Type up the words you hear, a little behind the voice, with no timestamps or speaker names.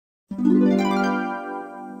Hi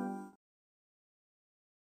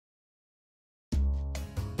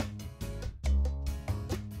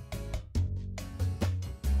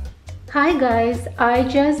guys, I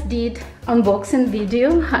just did unboxing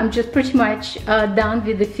video. I'm just pretty much done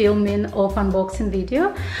with the filming of unboxing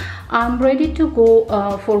video. I'm ready to go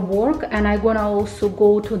for work, and I'm gonna also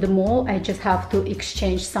go to the mall. I just have to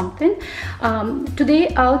exchange something.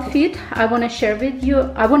 Today outfit I want to share with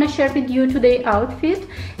you. Today outfit,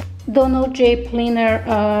 Donald J.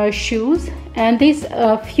 Pliner shoes, and this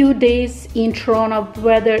few days in Toronto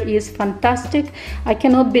weather is fantastic. I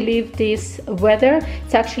cannot believe this weather.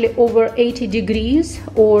 It's actually over 80 degrees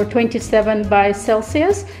or 27 by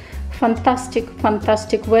Celsius.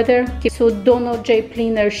 Fantastic weather. So Donald J.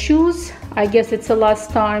 Pliner shoes. I guess it's the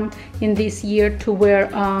last time in this year to wear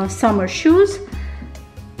summer shoes.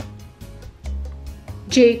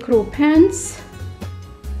 J. Crew pants.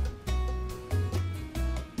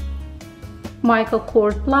 Michael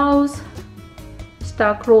Kors blouse,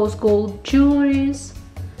 stock rose gold jewelries,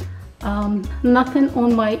 nothing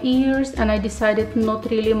on my ears, and I decided not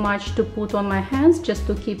really much to put on my hands, just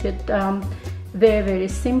to keep it very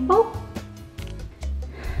simple.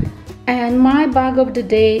 And my bag of the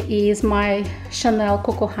day is my Chanel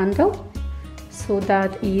Coco handle. So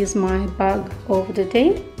that is my bag of the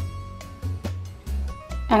day.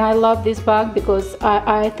 And I love this bag because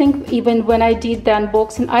I think even when I did the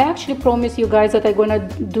unboxing, I actually promised you guys that I'm gonna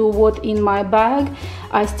do what in my bag.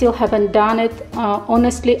 I still haven't done it.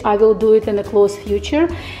 Honestly, I will do it in the close future.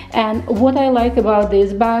 And what I like about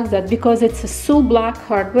this bag, that because it's a so black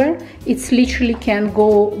hardware, it's literally can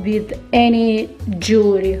go with any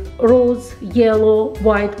jewelry, rose, yellow,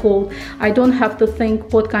 white, gold. I don't have to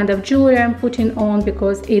think what kind of jewelry I'm putting on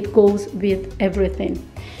because it goes with everything.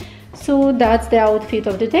 So that's the outfit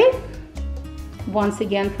of the day, once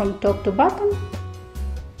again from top to bottom.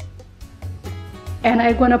 And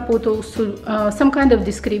I'm gonna put also some kind of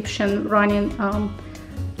description running on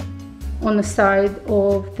the side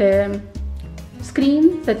of the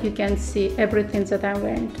screen, that you can see everything that I'm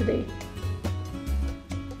wearing today.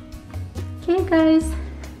 Okay guys,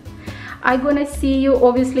 I'm gonna see you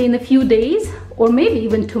obviously in a few days, or maybe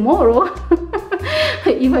even tomorrow.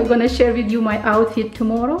 If I'm gonna share with you my outfit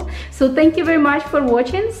tomorrow. So thank you very much for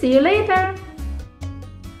watching. See you later.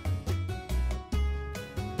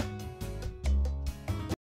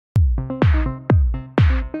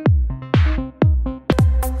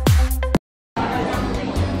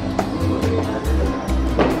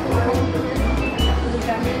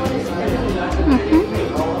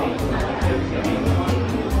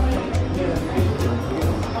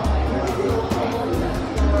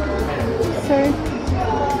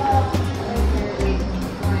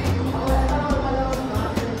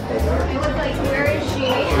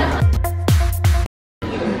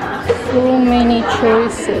 So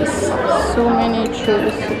many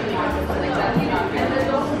choices.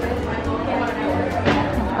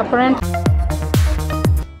 Apparently.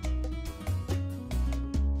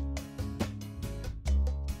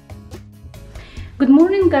 Good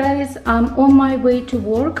morning guys, I'm on my way to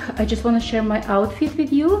work. I just want to share my outfit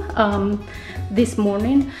with you this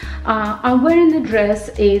morning. I'm wearing a dress.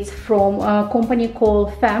 It's from a company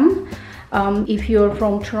called Femme. If you're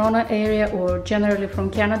from Toronto area or generally from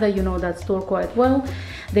Canada, you know that store quite well.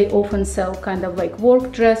 They often sell kind of like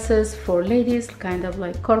work dresses for ladies, kind of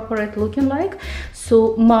like corporate looking like.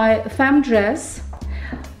 So my Femme dress,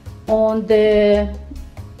 on the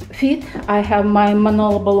feet I have my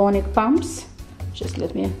monobalonic pumps. Just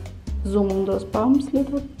let me zoom on those pumps a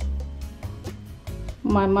little.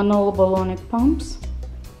 My monobalonic pumps.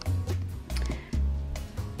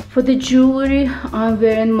 For the jewelry, I'm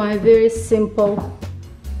wearing my very simple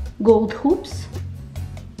gold hoops.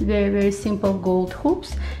 Very simple gold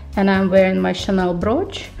hoops. And I'm wearing my Chanel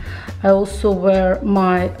brooch. I also wear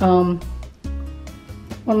my, on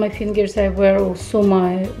my fingers I wear also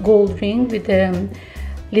my gold ring with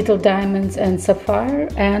little diamonds and sapphire.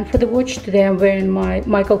 And for the watch today I'm wearing my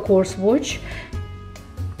Michael Kors watch.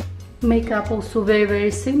 Makeup also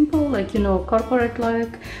very simple, like, you know, corporate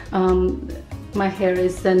like. My hair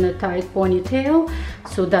is in a tight ponytail,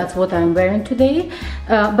 so that's what I'm wearing today.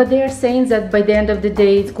 But they are saying that by the end of the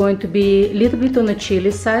day it's going to be a little bit on the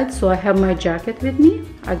chilly side, so I have my jacket with me.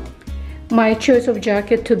 My choice of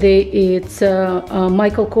jacket today is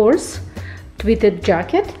Michael Kors tweeted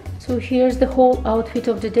jacket. So here's the whole outfit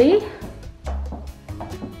of the day.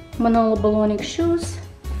 Manolo Balonic shoes,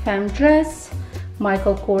 Femme dress,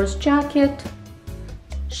 Michael Kors jacket,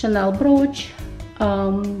 Chanel brooch,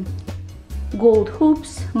 gold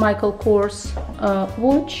hoops, Michael Kors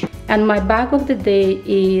watch, And my bag of the day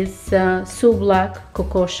is So Black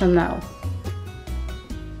Coco Chanel.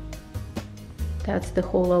 That's the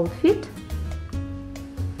whole outfit.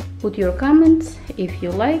 Put your comments if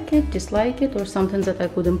you like it, dislike it, or something that I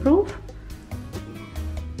could improve.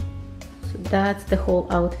 So that's the whole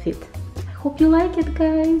outfit. I hope you like it,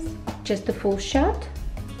 guys. Just a full shot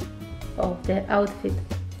of the outfit.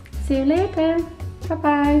 See you later.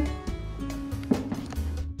 Bye-bye.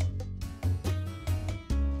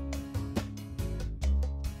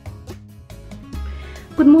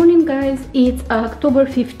 Good morning, guys. It's October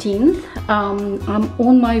 15th. I'm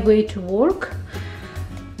on my way to work.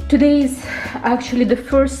 Today is actually the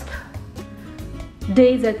first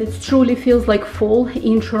day that it truly feels like fall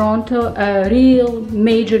in Toronto. A real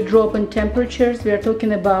major drop in temperatures. We are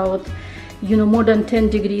talking about, you know, more than 10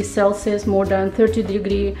 degrees Celsius, more than 30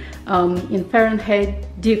 degrees in Fahrenheit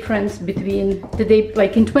difference between the day,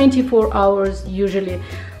 like in 24 hours usually,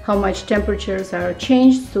 how much temperatures are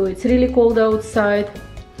changed. So it's really cold outside.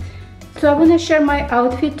 So I want to share my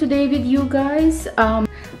outfit today with you guys.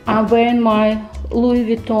 I'm wearing my Louis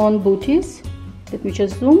Vuitton booties. Let me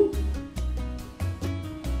just zoom.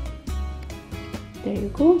 There you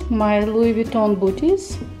go. My Louis Vuitton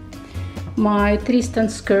booties. My Tristan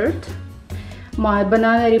skirt. My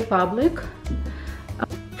Banana Republic.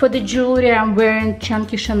 For the jewelry, I'm wearing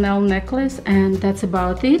chunky Chanel necklace, and that's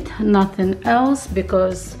about it. Nothing else,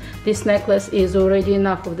 because this necklace is already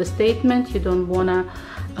enough of the statement. You don't wanna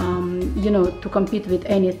you know, to compete with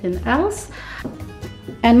anything else.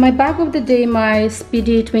 And my bag of the day, my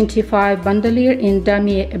Speedy 25 bandolier in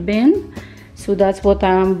damier ebene. So that's what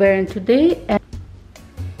I'm wearing today.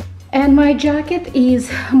 And my jacket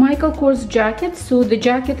is Michael Kors jacket. So the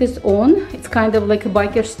jacket is on. It's kind of like a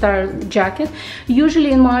biker style jacket.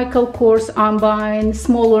 Usually in Michael Kors I'm buying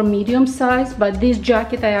small or medium size, but this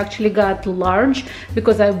jacket I actually got large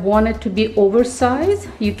because I want it to be oversized.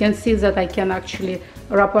 You can see that I can actually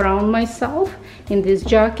wrap around myself in this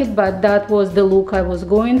jacket, but that was the look I was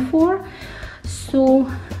going for. So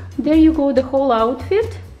there you go, the whole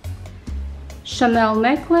outfit. Chanel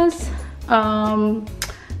necklace,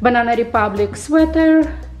 Banana Republic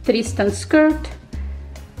sweater, Tristan skirt,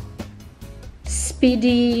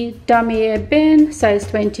 Speedy damier ebene size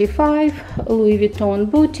 25, Louis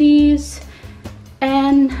Vuitton booties,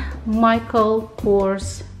 and Michael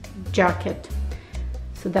Kors jacket.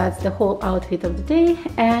 So that's the whole outfit of the day,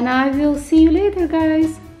 and I will see you later,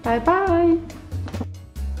 guys. Bye bye.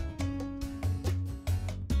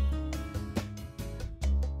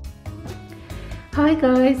 Hi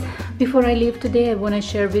guys, before I leave today I want to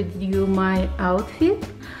share with you my outfit.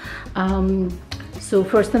 So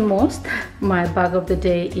first and most, my bag of the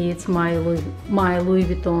day is my Louis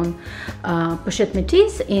Vuitton Pochette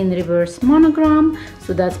Metis in reverse monogram.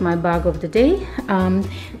 So that's my bag of the day.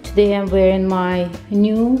 Today I'm wearing my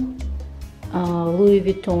new Louis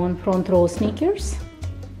Vuitton Frontrow sneakers.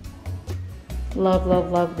 Love,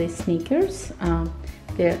 love, love these sneakers.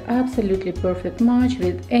 They're absolutely perfect match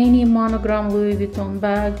with any monogram Louis Vuitton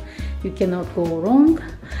bag. You cannot go wrong.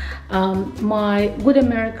 My Good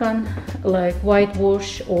American, like white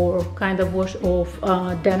wash or kind of wash of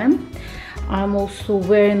denim. I'm also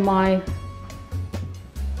wearing my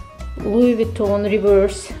Louis Vuitton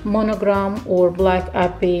reverse monogram or black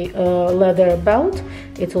appy leather belt.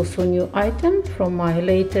 It's also a new item from my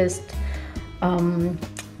latest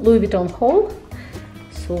Louis Vuitton haul.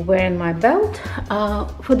 So wearing my belt.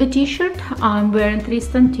 For the t-shirt, I'm wearing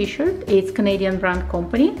Tristan t-shirt. It's Canadian brand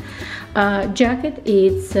company. Jacket,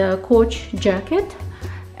 it's Coach jacket,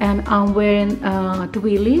 and I'm wearing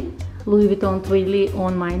Twilly, Louis Vuitton Twilly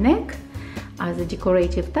on my neck as a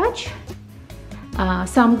decorative touch.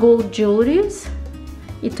 Some gold jewelries,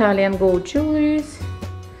 Italian gold jewelries.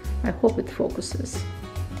 I hope it focuses.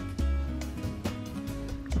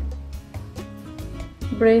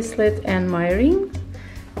 Bracelet and my ring.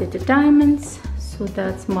 The diamonds. So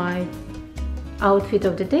that's my outfit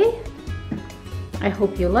of the day. I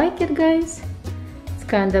hope you like it, guys. It's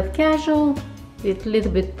kind of casual with a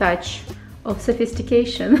little bit touch of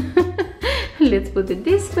sophistication. Let's put it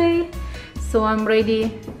this way. So I'm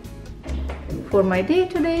ready for my day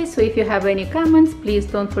today. So if you have any comments, please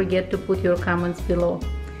don't forget to put your comments below.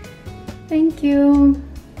 Thank you,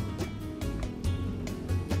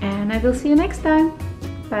 and I will see you next time.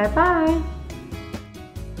 Bye bye.